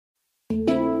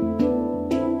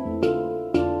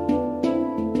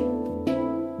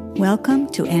Welcome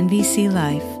to NVC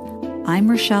Life. I'm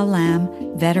Rachelle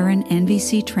Lamb, veteran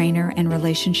NVC trainer and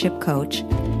relationship coach,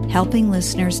 helping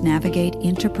listeners navigate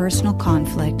interpersonal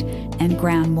conflict and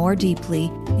ground more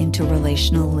deeply into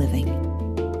relational living.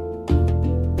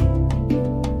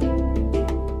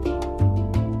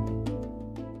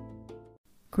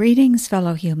 Greetings,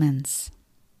 fellow humans.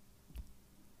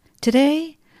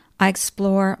 Today, I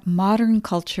explore modern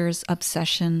culture's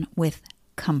obsession with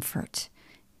comfort,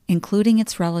 including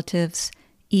its relatives,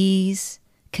 ease,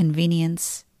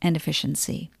 convenience, and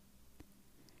efficiency.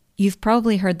 You've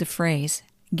probably heard the phrase,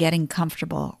 getting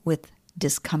comfortable with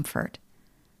discomfort,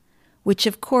 which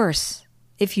of course,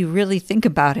 if you really think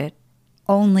about it,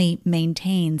 only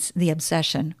maintains the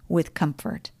obsession with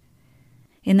comfort.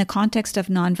 In the context of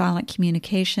nonviolent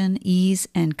communication, ease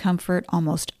and comfort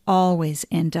almost always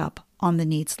end up on the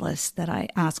needs list that I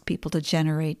ask people to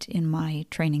generate in my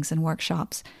trainings and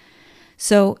workshops.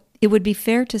 So it would be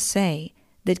fair to say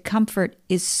that comfort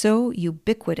is so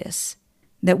ubiquitous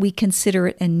that we consider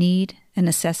it a need, a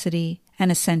necessity, an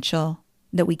essential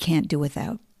that we can't do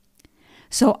without.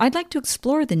 So I'd like to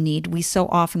explore the need we so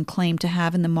often claim to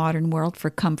have in the modern world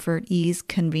for comfort, ease,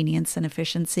 convenience, and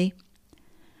efficiency.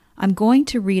 I'm going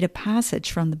to read a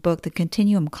passage from the book The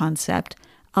Continuum Concept,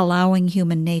 Allowing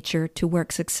Human Nature to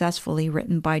Work Successfully,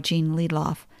 written by Jean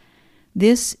Liedloff.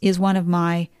 This is one of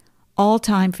my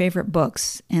all-time favorite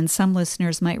books, and some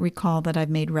listeners might recall that I've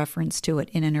made reference to it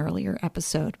in an earlier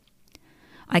episode.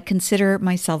 I consider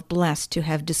myself blessed to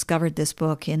have discovered this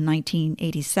book in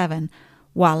 1987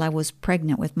 while I was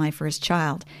pregnant with my first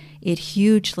child. It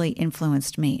hugely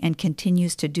influenced me and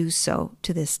continues to do so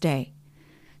to this day.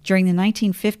 During the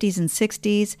 1950s and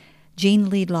 60s, Jean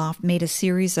Liedloff made a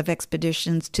series of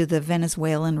expeditions to the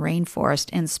Venezuelan rainforest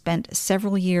and spent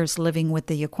several years living with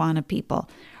the Yaqana people.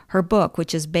 Her book,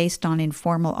 which is based on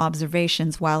informal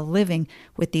observations while living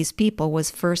with these people, was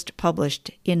first published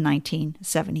in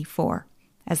 1974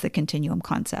 as The Continuum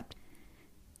Concept.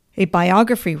 A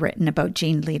biography written about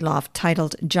Jean Liedloff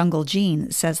titled Jungle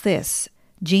Jean says this: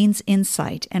 Jean's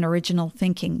insight and original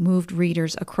thinking moved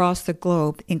readers across the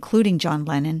globe, including John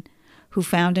Lennon, who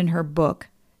found in her book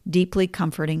deeply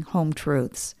comforting home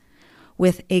truths.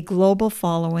 With a global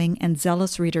following and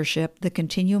zealous readership, The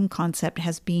Continuum Concept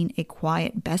has been a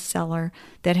quiet bestseller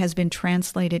that has been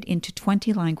translated into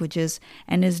 20 languages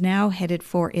and is now headed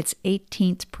for its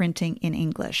 18th printing in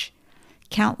English.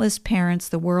 Countless parents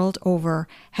the world over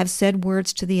have said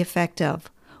words to the effect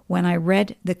of, "When I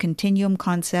read The Continuum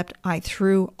Concept, I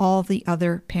threw all the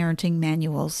other parenting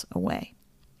manuals away."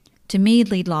 To me,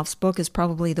 Liedloff's book is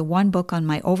probably the one book on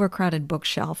my overcrowded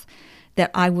bookshelf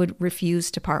that I would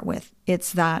refuse to part with.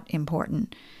 It's that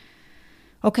important.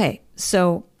 Okay,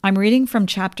 so I'm reading from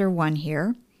chapter 1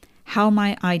 here, How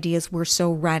My Ideas Were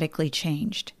So Radically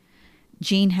Changed.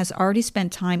 Jean has already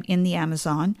spent time in the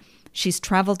Amazon. She's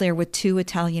traveled there with 2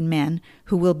 Italian men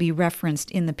who will be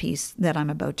referenced in the piece that I'm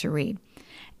about to read.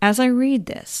 As I read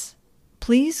this,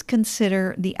 please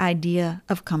consider the idea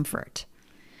of comfort,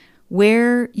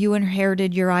 where you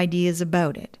inherited your ideas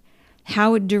about it,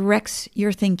 how it directs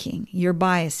your thinking, your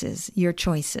biases, your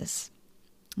choices.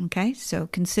 Okay, so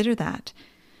consider that.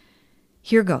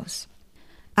 Here goes.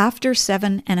 After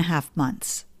 7.5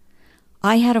 months,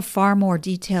 I had a far more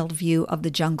detailed view of the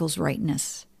jungle's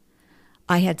rightness.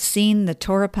 I had seen the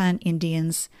Torapan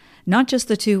Indians, not just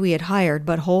the 2 we had hired,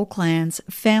 but whole clans,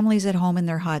 families at home in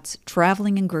their huts,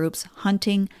 traveling in groups,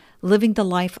 hunting, living the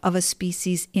life of a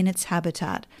species in its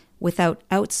habitat, without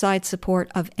outside support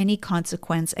of any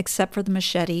consequence except for the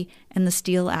machete and the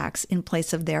steel axe in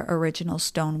place of their original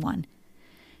stone one.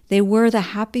 They were the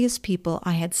happiest people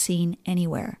I had seen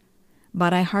anywhere,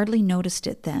 but I hardly noticed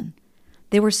it then.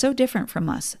 They were so different from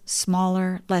us,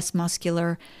 smaller, less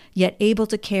muscular, yet able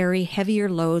to carry heavier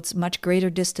loads much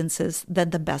greater distances than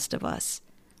the best of us.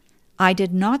 I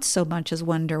did not so much as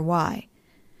wonder why.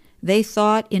 They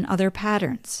thought in other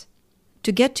patterns.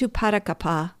 To get to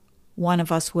Paracapa, one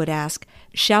of us would ask,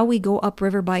 "Shall we go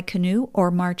upriver by canoe or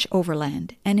march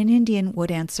overland?" And an Indian would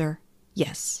answer,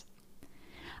 "Yes."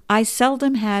 I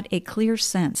seldom had a clear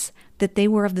sense that they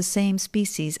were of the same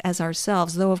species as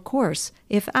ourselves, though of course,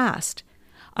 if asked,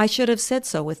 I should have said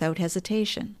so without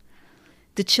hesitation.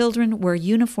 The children were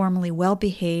uniformly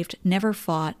well-behaved, never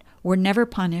fought, were never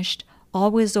punished,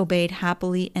 always obeyed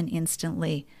happily and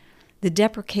instantly. The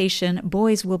deprecation,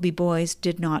 "boys will be boys,"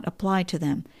 did not apply to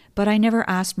them, but I never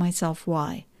asked myself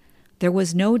why. There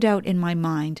was no doubt in my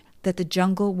mind that the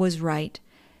jungle was right,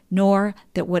 nor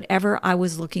that whatever I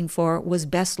was looking for was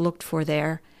best looked for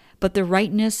there, but the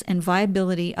rightness and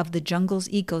viability of the jungle's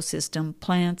ecosystem,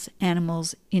 plants,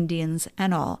 animals, Indians,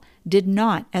 and all, did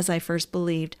not, as I first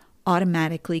believed,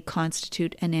 automatically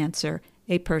constitute an answer,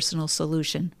 a personal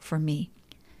solution for me.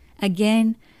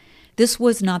 Again, this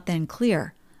was not then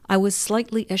clear. I was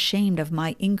slightly ashamed of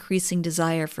my increasing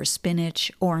desire for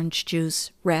spinach, orange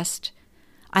juice, rest.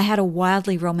 I had a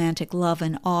wildly romantic love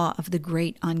and awe of the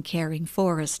great uncaring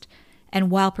forest,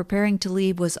 and while preparing to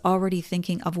leave was already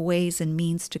thinking of ways and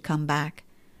means to come back.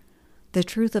 The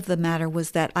truth of the matter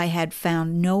was that I had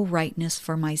found no rightness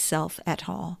for myself at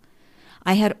all.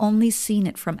 I had only seen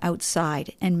it from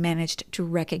outside and managed to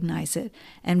recognize it,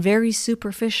 and very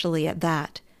superficially at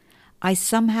that. I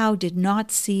somehow did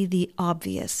not see the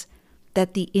obvious,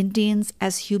 that the Indians,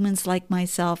 as humans like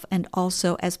myself and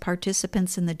also as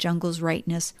participants in the jungle's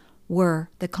rightness, were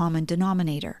the common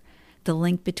denominator, the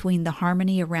link between the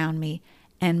harmony around me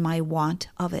and my want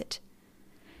of it.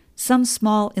 Some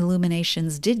small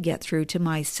illuminations did get through to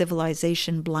my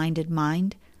civilization-blinded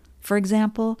mind. For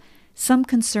example, some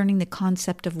concerning the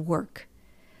concept of work.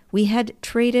 We had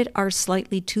traded our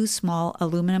slightly too small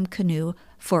aluminum canoe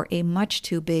for a much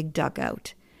too big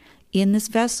dugout. In this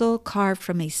vessel, carved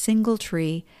from a single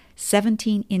tree,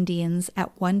 17 Indians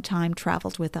at one time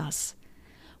traveled with us.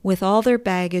 With all their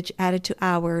baggage added to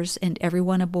ours and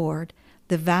everyone aboard,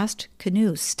 the vast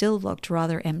canoe still looked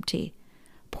rather empty.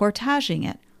 Portaging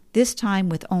it, this time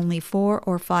with only 4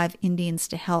 or 5 Indians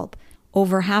to help,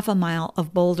 over half a mile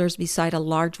of boulders beside a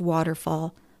large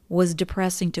waterfall, was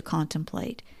depressing to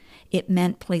contemplate. It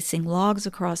meant placing logs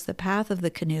across the path of the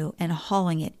canoe and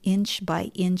hauling it inch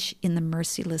by inch in the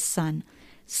merciless sun,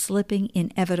 slipping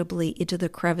inevitably into the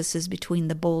crevices between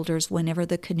the boulders whenever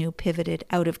the canoe pivoted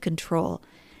out of control,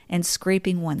 and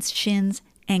scraping one's shins,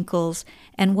 ankles,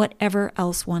 and whatever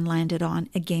else one landed on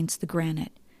against the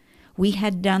granite. We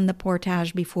had done the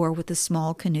portage before with the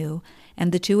small canoe,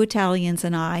 and the 2 Italians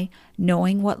and I,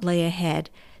 knowing what lay ahead,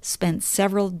 spent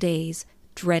several days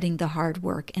dreading the hard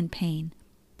work and pain.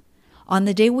 On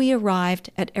the day we arrived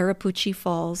at Arapuchi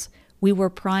Falls, we were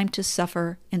primed to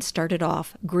suffer and started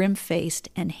off grim-faced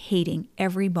and hating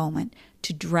every moment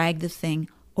to drag the thing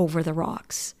over the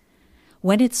rocks.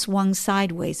 When it swung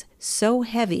sideways, so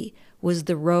heavy was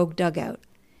the rogue dugout,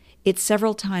 it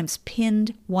several times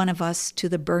pinned one of us to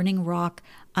the burning rock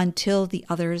until the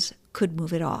others could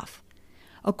move it off.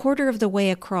 A quarter of the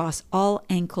way across, all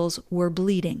ankles were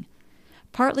bleeding.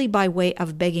 Partly by way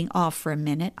of begging off for a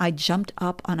minute, I jumped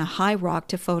up on a high rock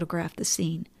to photograph the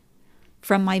scene.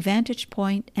 From my vantage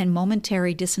point and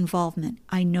momentary disinvolvement,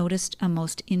 I noticed a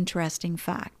most interesting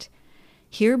fact.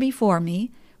 Here before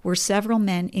me were several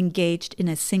men engaged in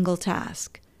a single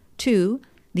task. 2,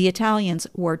 the Italians,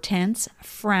 were tense,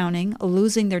 frowning,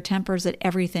 losing their tempers at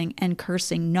everything, and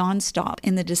cursing non-stop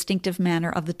in the distinctive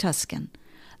manner of the Tuscan.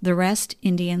 The rest,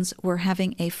 Indians, were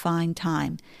having a fine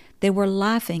time. They were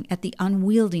laughing at the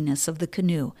unwieldiness of the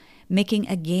canoe, making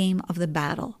a game of the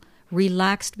battle,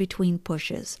 relaxed between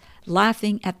pushes,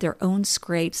 laughing at their own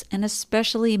scrapes, and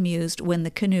especially amused when the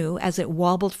canoe, as it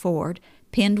wobbled forward,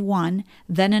 pinned one,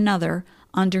 then another,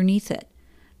 underneath it.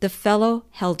 The fellow,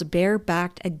 held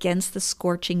bare-backed against the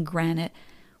scorching granite,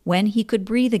 when he could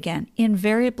breathe again,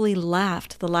 invariably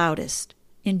laughed the loudest,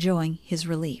 enjoying his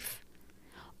relief.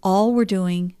 All were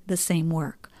doing the same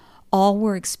work. All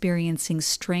were experiencing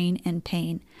strain and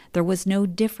pain. There was no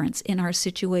difference in our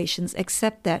situations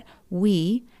except that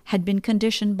we had been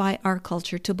conditioned by our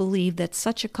culture to believe that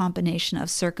such a combination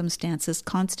of circumstances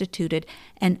constituted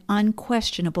an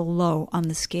unquestionable low on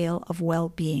the scale of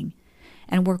well-being,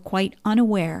 and were quite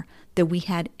unaware that we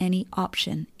had any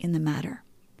option in the matter.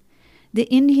 The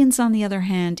Indians, on the other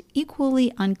hand,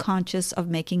 equally unconscious of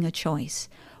making a choice,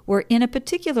 were in a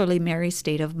particularly merry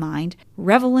state of mind,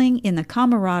 reveling in the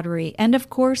camaraderie, and of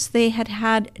course they had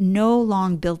had no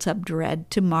long built-up dread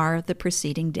to mar the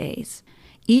preceding days.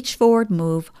 Each forward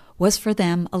move was for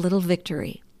them a little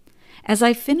victory. As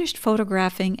I finished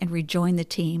photographing and rejoined the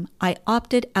team, I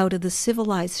opted out of the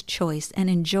civilized choice and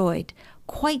enjoyed,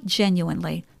 quite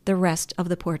genuinely, the rest of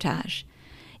the portage.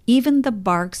 Even the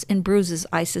barks and bruises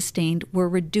I sustained were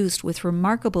reduced with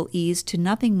remarkable ease to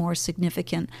nothing more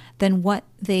significant than what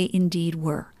they indeed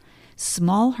were: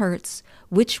 small hurts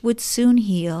which would soon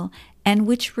heal and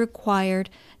which required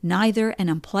neither an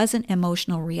unpleasant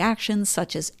emotional reaction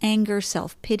such as anger,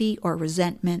 self-pity, or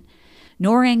resentment,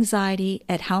 nor anxiety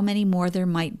at how many more there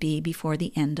might be before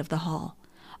the end of the haul.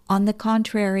 On the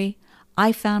contrary,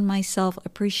 I found myself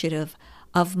appreciative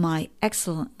of my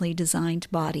excellently designed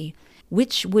body,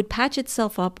 which would patch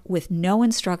itself up with no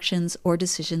instructions or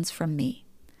decisions from me.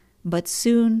 But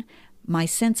soon my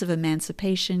sense of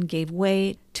emancipation gave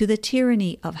way to the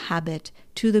tyranny of habit,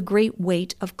 to the great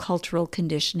weight of cultural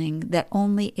conditioning that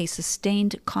only a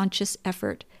sustained conscious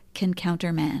effort can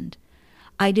countermand.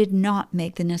 I did not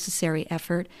make the necessary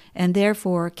effort and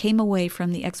therefore came away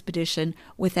from the expedition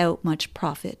without much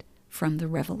profit from the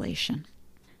revelation.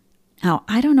 Now,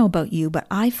 I don't know about you, but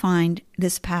I find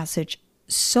this passage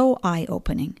so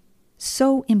eye-opening,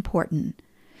 so important,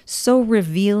 so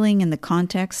revealing in the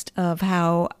context of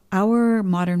how our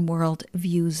modern world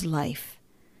views life.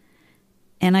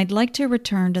 And I'd like to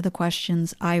return to the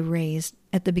questions I raised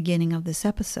at the beginning of this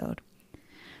episode.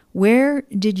 Where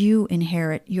did you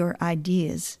inherit your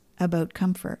ideas about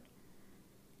comfort?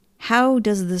 How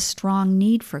does the strong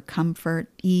need for comfort,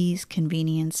 ease,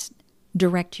 convenience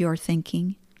direct your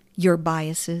thinking, your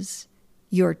biases,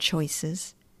 your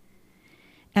choices?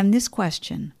 And this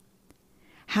question,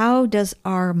 how does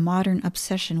our modern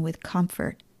obsession with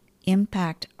comfort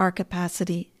impact our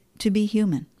capacity to be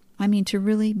human? I mean, to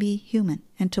really be human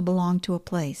and to belong to a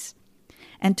place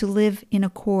and to live in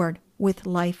accord with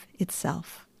life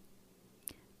itself.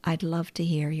 I'd love to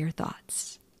hear your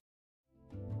thoughts.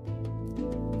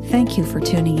 Thank you for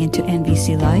tuning into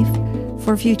NVC Life.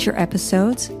 For future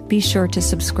episodes, be sure to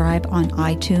subscribe on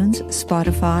iTunes,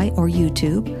 Spotify, or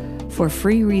YouTube. For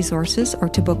free resources or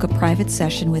to book a private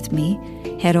session with me,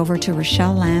 head over to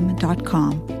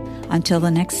RachelleLamb.com. Until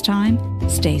the next time,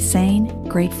 stay sane,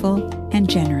 grateful, and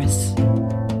generous.